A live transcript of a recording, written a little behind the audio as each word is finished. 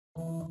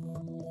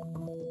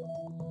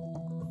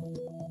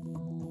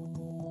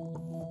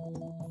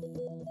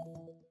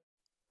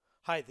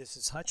Hi, this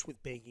is Hutch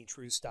with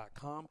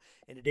BankingTruths.com,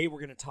 and today we're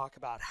going to talk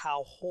about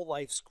how whole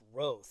life's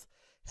growth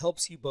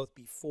helps you both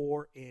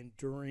before and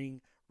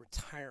during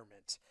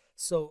retirement.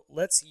 So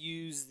let's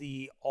use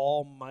the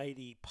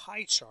almighty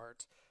pie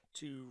chart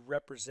to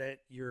represent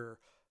your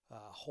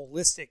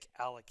holistic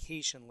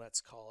allocation, let's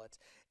call it.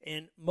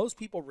 And most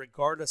people,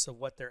 regardless of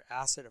what their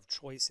asset of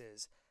choice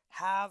is,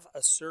 have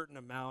a certain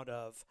amount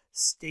of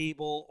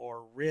stable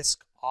or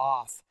risk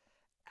off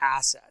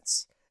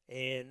assets.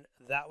 And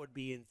that would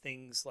be in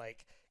things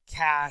like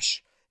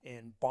cash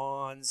and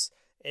bonds.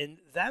 And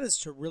that is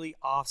to really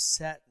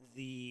offset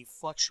the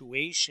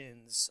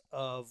fluctuations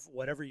of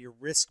whatever your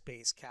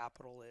risk-based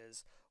capital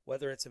is,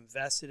 whether it's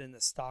invested in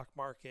the stock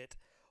market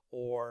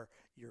or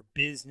your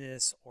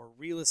business or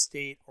real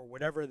estate or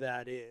whatever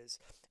that is.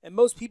 And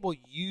most people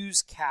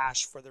use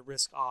cash for the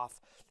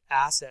risk-off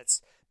assets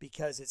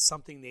because it's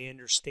something they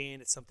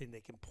understand, it's something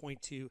they can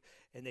point to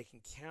and they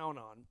can count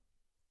on.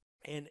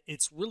 And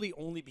it's really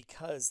only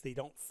because they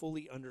don't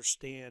fully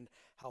understand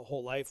how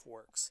whole life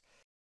works.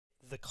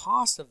 The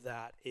cost of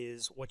that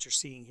is what you're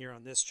seeing here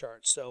on this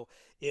chart. So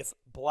if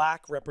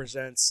black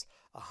represents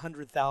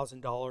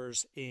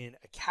 $100,000 in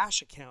a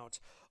cash account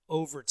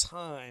over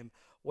time,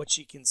 what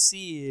you can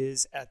see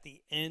is at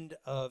the end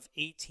of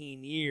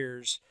 18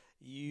 years,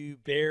 you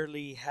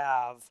barely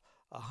have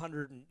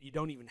you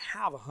don't even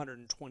have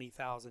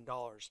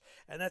 $120,000.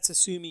 And that's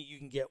assuming you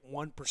can get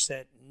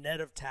 1%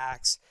 net of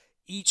tax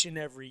each and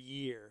every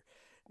year.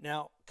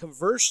 Now,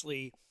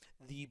 conversely,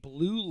 the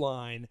blue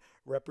line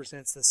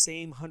represents the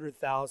same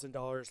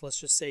 $100,000. Let's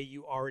just say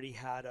you already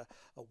had a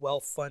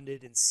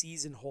well-funded and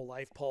seasoned whole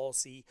life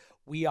policy.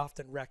 We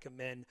often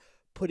recommend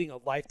putting a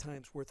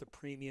lifetime's worth of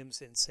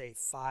premiums in, say,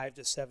 5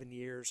 to 7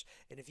 years.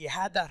 And if you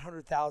had that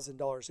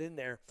 $100,000 in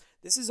there,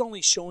 this is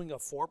only showing a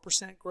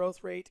 4%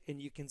 growth rate.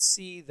 And you can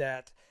see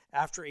that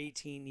after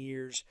 18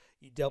 years,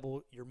 you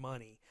double your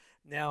money.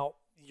 Now,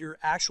 your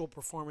actual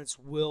performance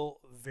will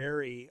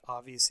vary,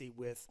 obviously,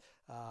 with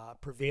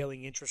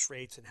prevailing interest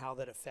rates and how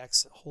that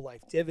affects whole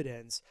life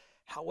dividends.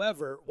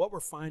 However, what we're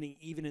finding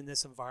even in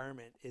this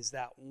environment is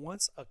that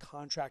once a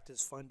contract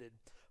is funded,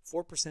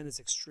 4% is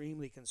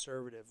extremely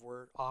conservative.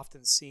 We're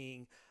often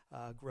seeing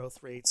growth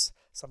rates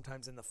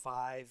sometimes in the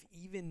 5,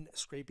 even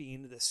scraping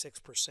into the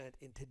 6%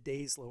 in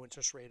today's low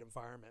interest rate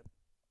environment.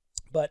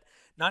 But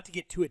not to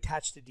get too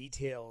attached to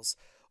details,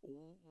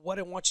 what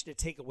I want you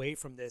to take away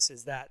from this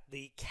is that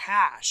the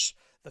cash,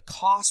 the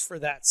cost for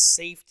that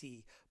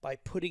safety by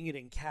putting it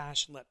in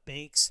cash and let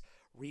banks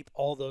reap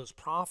all those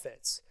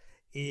profits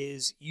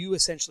is you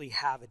essentially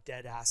have a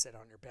dead asset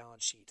on your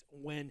balance sheet.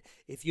 When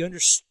if you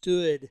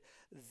understood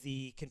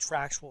the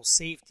contractual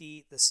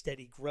safety, the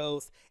steady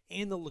growth,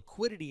 and the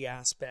liquidity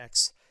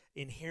aspects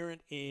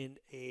inherent in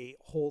a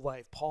whole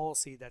life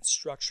policy that's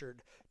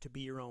structured to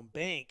be your own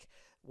bank,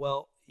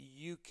 well,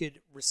 you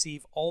could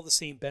receive all the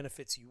same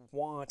benefits you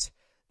want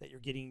that you're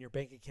getting in your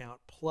bank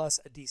account plus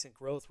a decent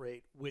growth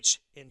rate,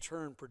 which in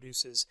turn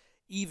produces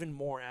even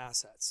more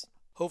assets.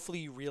 Hopefully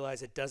you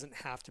realize it doesn't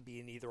have to be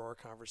an either-or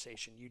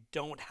conversation. You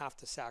don't have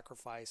to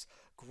sacrifice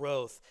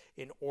growth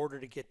in order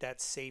to get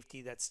that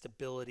safety, that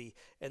stability,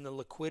 and the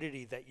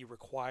liquidity that you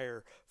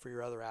require for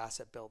your other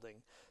asset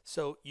building.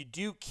 So you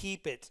do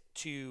keep it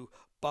to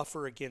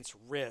buffer against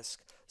risk.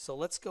 So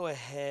let's go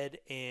ahead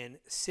and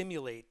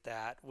simulate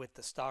that with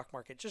the stock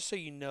market just so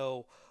you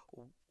know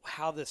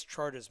how this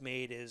chart is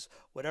made. Is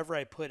whatever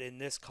I put in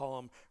this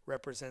column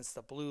represents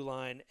the blue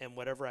line, and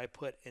whatever I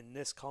put in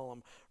this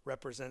column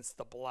represents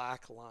the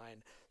black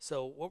line.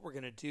 So what we're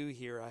going to do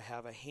here, I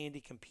have a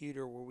handy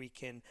computer where we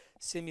can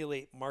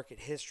simulate market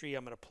history.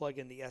 I'm going to plug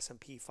in the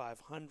S&P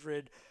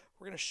 500.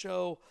 We're going to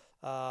show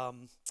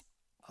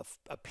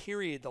a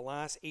period, the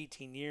last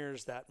 18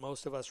 years that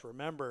most of us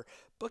remember,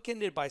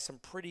 bookended by some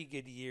pretty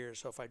good years.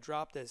 So if I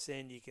drop this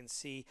in, you can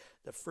see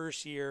the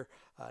first year,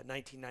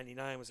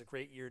 1999, was a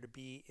great year to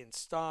be in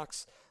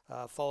stocks,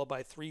 followed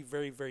by 3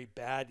 very, very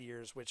bad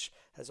years, which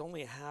has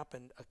only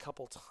happened a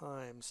couple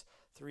times,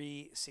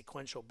 3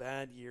 sequential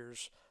bad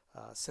years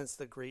since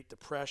the Great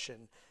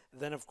Depression.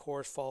 Then, of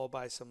course, followed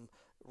by some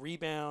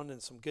rebound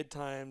and some good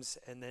times,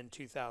 and then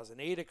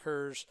 2008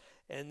 occurs,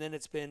 and then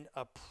it's been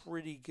a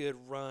pretty good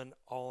run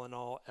all in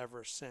all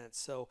ever since.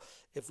 So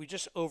if we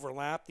just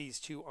overlap these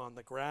two on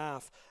the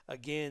graph,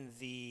 again,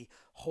 the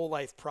whole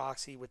life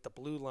proxy with the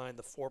blue line,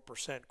 the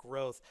 4%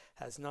 growth,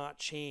 has not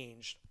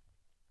changed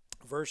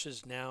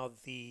versus now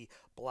the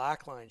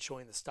black line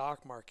showing the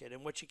stock market.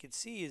 And what you can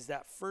see is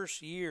that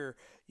first year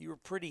you were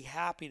pretty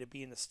happy to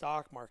be in the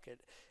stock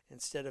market.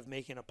 Instead of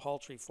making a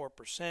paltry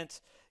 4%,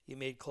 you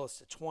made close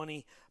to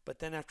 20. But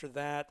then after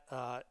that,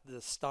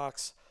 the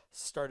stocks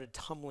started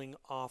tumbling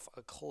off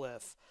a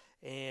cliff,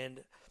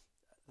 and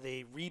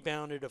they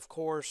rebounded, of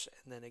course,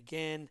 and then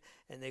again,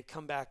 and they've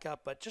come back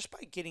up. But just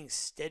by getting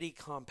steady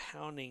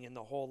compounding in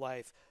the whole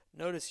life,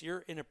 notice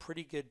you're in a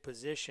pretty good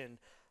position,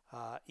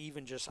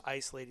 even just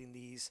isolating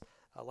these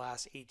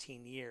last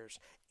 18 years.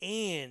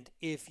 And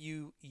if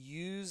you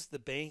use the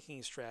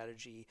banking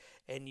strategy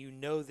and you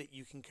know that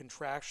you can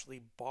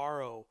contractually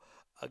borrow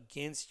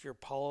against your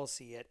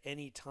policy at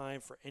any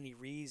time for any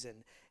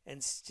reason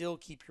and still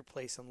keep your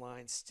place in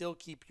line, still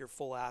keep your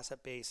full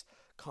asset base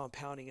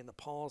compounding in the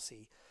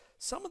policy.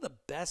 Some of the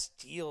best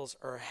deals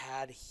are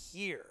had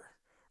here,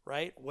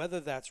 right? Whether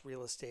that's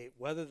real estate,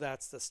 whether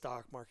that's the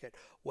stock market,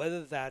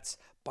 whether that's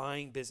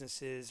buying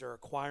businesses or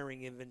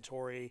acquiring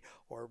inventory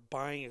or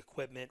buying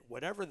equipment,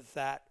 whatever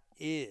that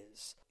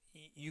is,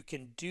 you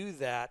can do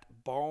that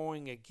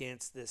borrowing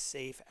against this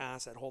safe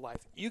asset whole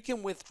life. You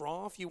can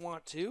withdraw if you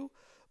want to,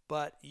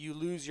 but you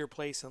lose your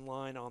place in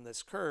line on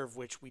this curve,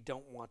 which we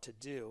don't want to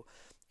do.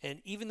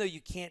 And even though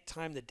you can't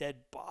time the dead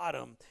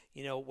bottom,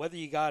 whether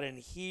you got in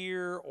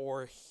here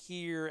or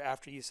here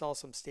after you saw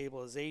some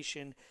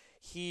stabilization,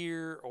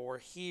 here or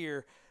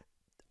here,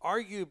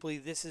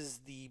 arguably this is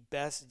the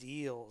best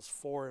deals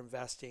for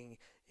investing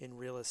in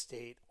real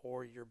estate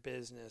or your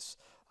business,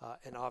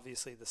 and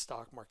obviously the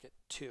stock market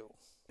too.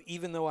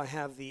 Even though I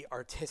have the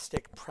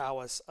artistic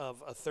prowess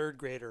of a third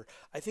grader,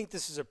 I think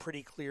this is a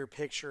pretty clear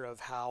picture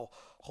of how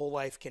whole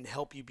life can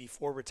help you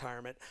before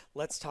retirement.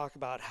 Let's talk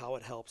about how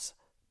it helps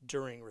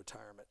during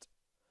retirement.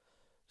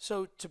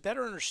 So to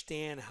better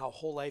understand how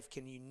whole life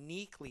can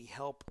uniquely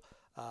help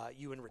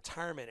you in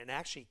retirement and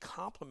actually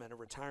complement a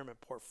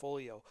retirement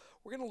portfolio,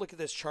 we're going to look at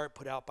this chart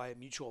put out by a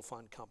mutual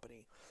fund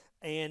company.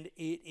 And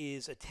it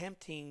is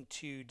attempting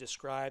to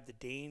describe the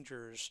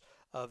dangers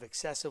of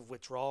excessive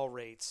withdrawal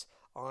rates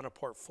on a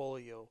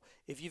portfolio.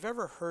 If you've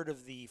ever heard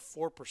of the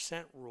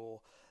 4%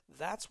 rule,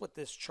 that's what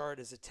this chart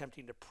is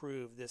attempting to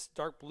prove. This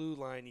dark blue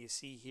line you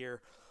see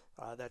here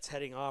that's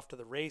heading off to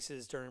the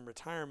races during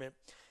retirement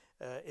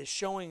is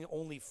showing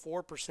only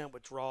 4%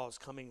 withdrawals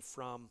coming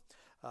from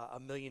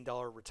 $1 million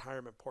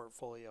retirement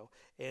portfolio.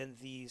 And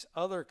these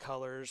other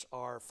colors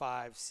are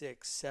 5,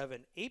 6,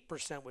 7,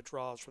 8%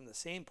 withdrawals from the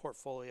same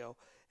portfolio.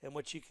 And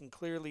what you can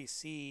clearly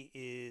see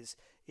is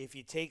if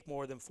you take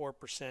more than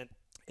 4%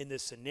 in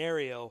this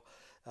scenario,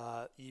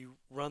 you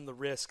run the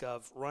risk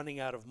of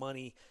running out of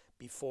money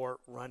before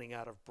running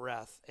out of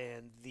breath.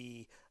 And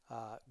the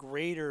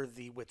greater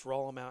the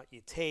withdrawal amount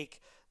you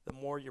take, the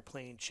more you're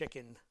playing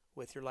chicken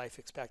with your life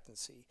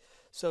expectancy.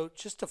 So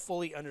just to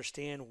fully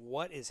understand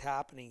what is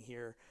happening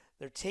here,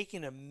 they're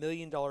taking $1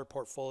 million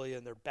portfolio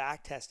and they're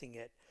back testing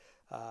it.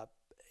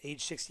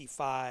 Age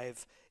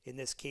 65 in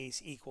this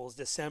case equals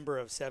December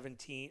of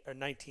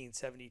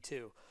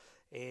 1972,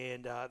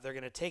 and they're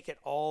going to take it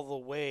all the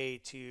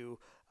way to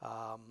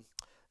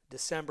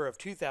December of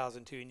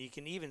 2002. And you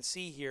can even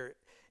see here,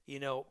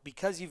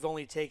 because you've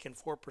only taken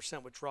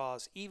 4%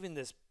 withdrawals, even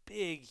this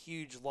big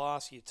huge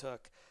loss you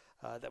took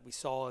that we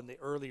saw in the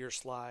earlier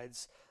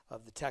slides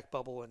of the tech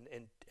bubble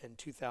in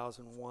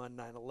 2001,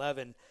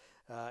 9/11,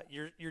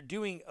 you're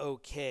doing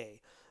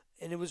okay.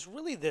 And it was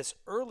really this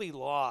early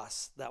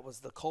loss that was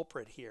the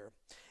culprit here.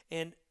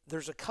 And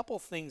there's a couple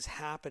things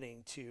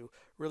happening to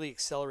really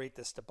accelerate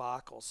this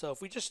debacle. So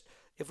if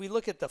we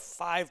look at the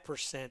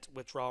 5%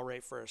 withdrawal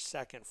rate for a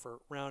second, for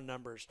round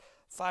numbers,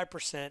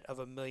 5% of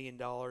 $1 million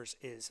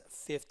is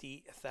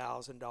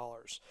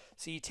 $50,000.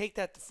 So you take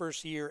that the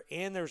first year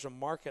and there's a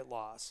market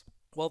loss.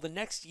 Well, the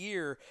next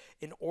year,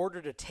 in order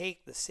to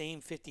take the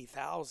same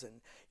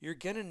 50,000, you're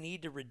going to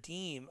need to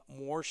redeem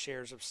more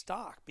shares of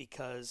stock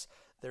because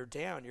they're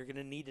down. You're going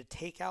to need to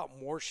take out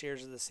more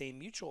shares of the same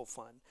mutual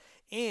fund,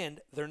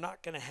 and they're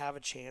not going to have a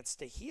chance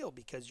to heal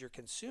because you're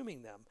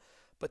consuming them.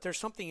 But there's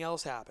something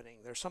else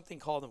happening. There's something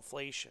called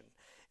inflation.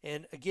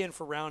 And again,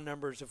 for round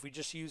numbers, if we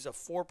just use a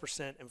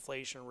 4%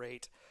 inflation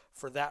rate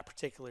for that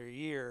particular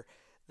year,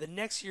 the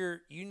next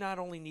year, you not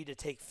only need to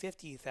take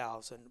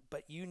 $50,000,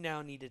 but you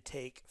now need to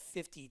take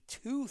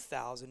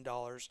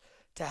 $52,000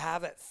 to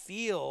have it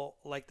feel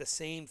like the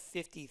same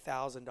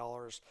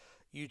 $50,000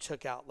 you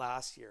took out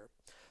last year.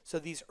 So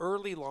these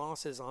early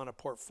losses on a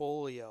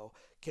portfolio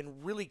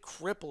can really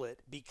cripple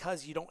it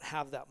because you don't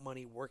have that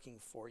money working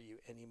for you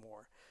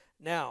anymore.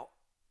 Now,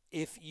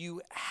 if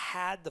you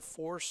had the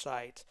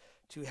foresight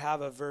to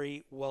have a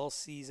very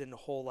well-seasoned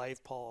whole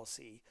life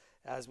policy,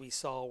 as we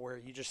saw, where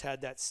you just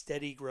had that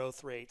steady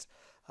growth rate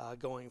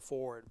going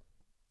forward,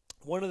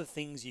 one of the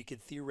things you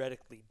could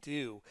theoretically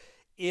do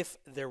if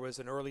there was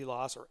an early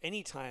loss or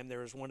any time there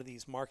was one of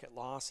these market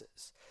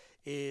losses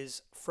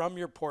is from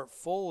your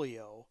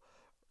portfolio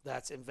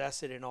that's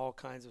invested in all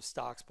kinds of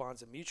stocks,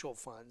 bonds, and mutual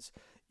funds,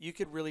 you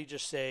could really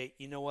just say,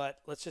 you know what,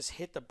 let's just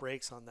hit the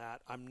brakes on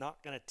that. I'm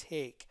not going to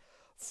take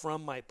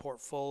from my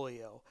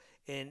portfolio.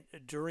 And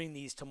during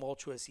these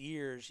tumultuous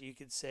years, you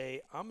could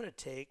say, I'm going to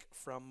take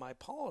from my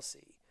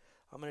policy.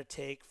 I'm going to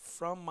take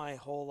from my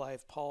whole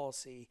life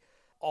policy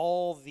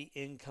all the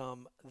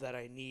income that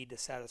I need to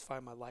satisfy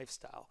my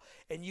lifestyle.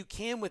 And you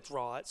can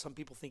withdraw it. Some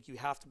people think you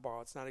have to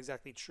borrow. It's not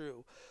exactly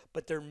true.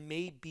 But there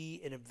may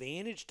be an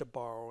advantage to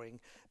borrowing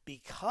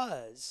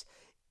because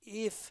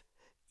if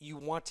you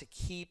want to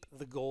keep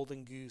the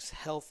golden goose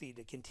healthy,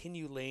 to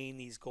continue laying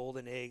these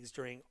golden eggs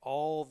during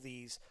all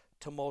these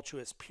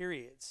tumultuous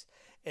periods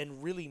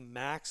and really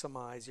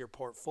maximize your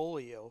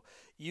portfolio,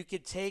 you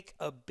could take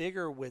a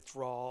bigger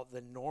withdrawal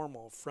than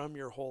normal from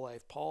your whole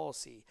life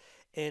policy.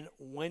 And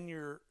when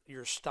your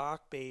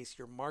stock base,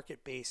 your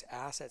market based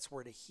assets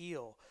were to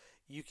heal,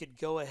 you could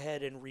go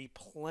ahead and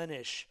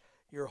replenish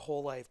your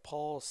whole life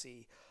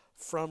policy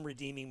from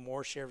redeeming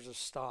more shares of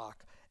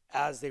stock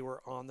as they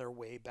were on their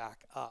way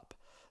back up.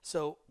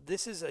 So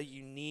this is a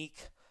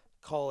unique,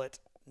 call it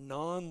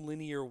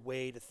non-linear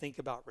way to think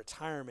about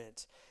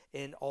retirement.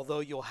 And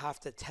although you'll have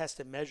to test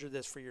and measure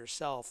this for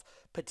yourself,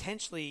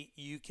 potentially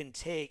you can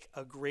take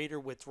a greater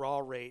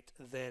withdrawal rate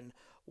than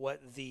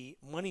what the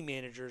money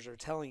managers are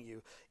telling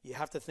you. You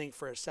have to think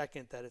for a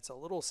second that it's a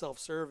little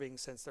self-serving,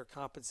 since their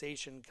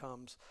compensation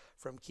comes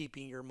from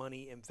keeping your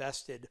money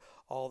invested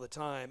all the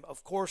time.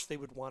 Of course, they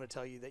would want to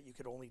tell you that you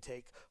could only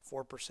take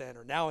 4%,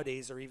 or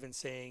nowadays they're even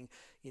saying,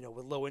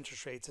 with low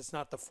interest rates, it's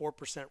not the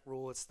 4%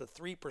 rule, it's the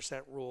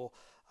 3% rule.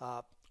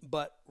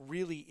 But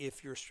really,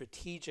 if you're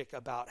strategic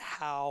about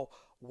how,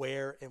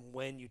 where, and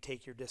when you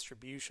take your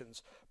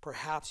distributions,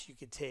 perhaps you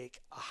could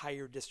take a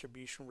higher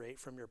distribution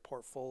rate from your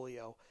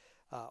portfolio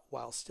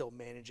while still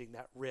managing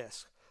that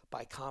risk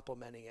by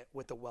complementing it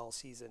with a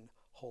well-seasoned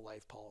whole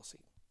life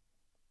policy.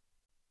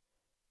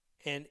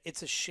 And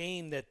it's a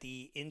shame that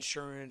the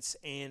insurance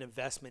and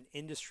investment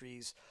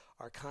industries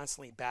are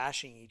constantly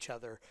bashing each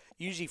other,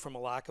 usually from a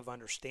lack of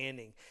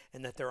understanding,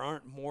 and that there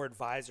aren't more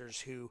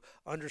advisors who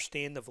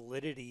understand the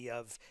validity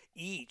of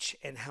each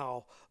and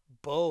how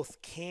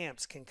both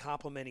camps can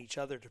complement each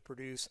other to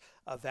produce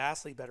a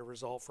vastly better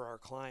result for our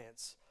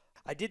clients.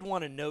 I did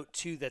want to note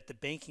too that the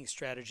banking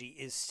strategy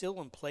is still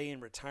in play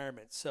in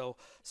retirement. So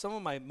some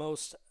of my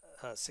most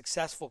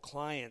successful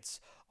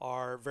clients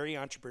are very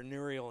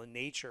entrepreneurial in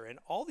nature, and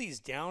all these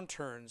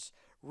downturns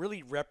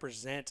really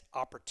represent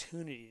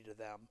opportunity to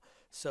them.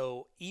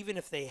 So even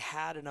if they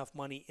had enough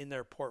money in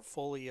their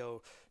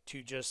portfolio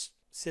to just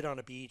sit on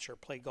a beach or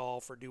play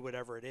golf or do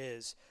whatever it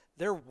is,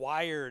 they're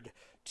wired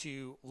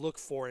to look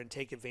for and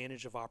take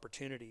advantage of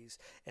opportunities.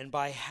 And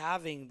by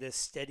having this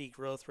steady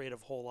growth rate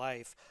of whole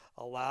life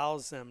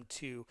allows them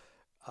to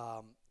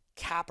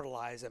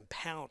capitalize and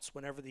pounce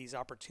whenever these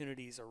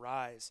opportunities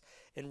arise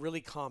and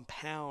really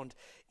compound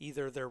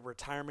either their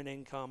retirement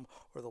income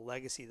or the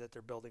legacy that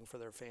they're building for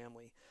their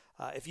family.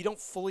 If you don't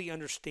fully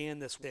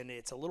understand this, then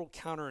it's a little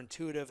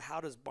counterintuitive.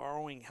 How does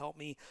borrowing help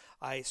me?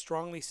 I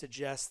strongly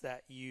suggest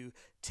that you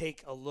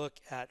take a look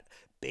at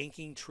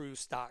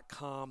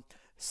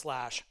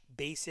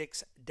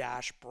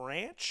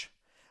bankingtruths.com/basics-branch.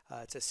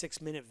 It's a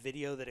 6-minute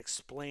video that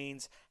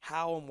explains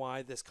how and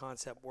why this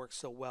concept works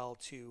so well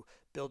to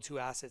build two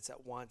assets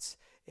at once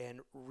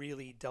and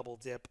really double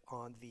dip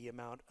on the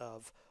amount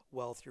of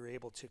wealth you're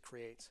able to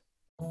create.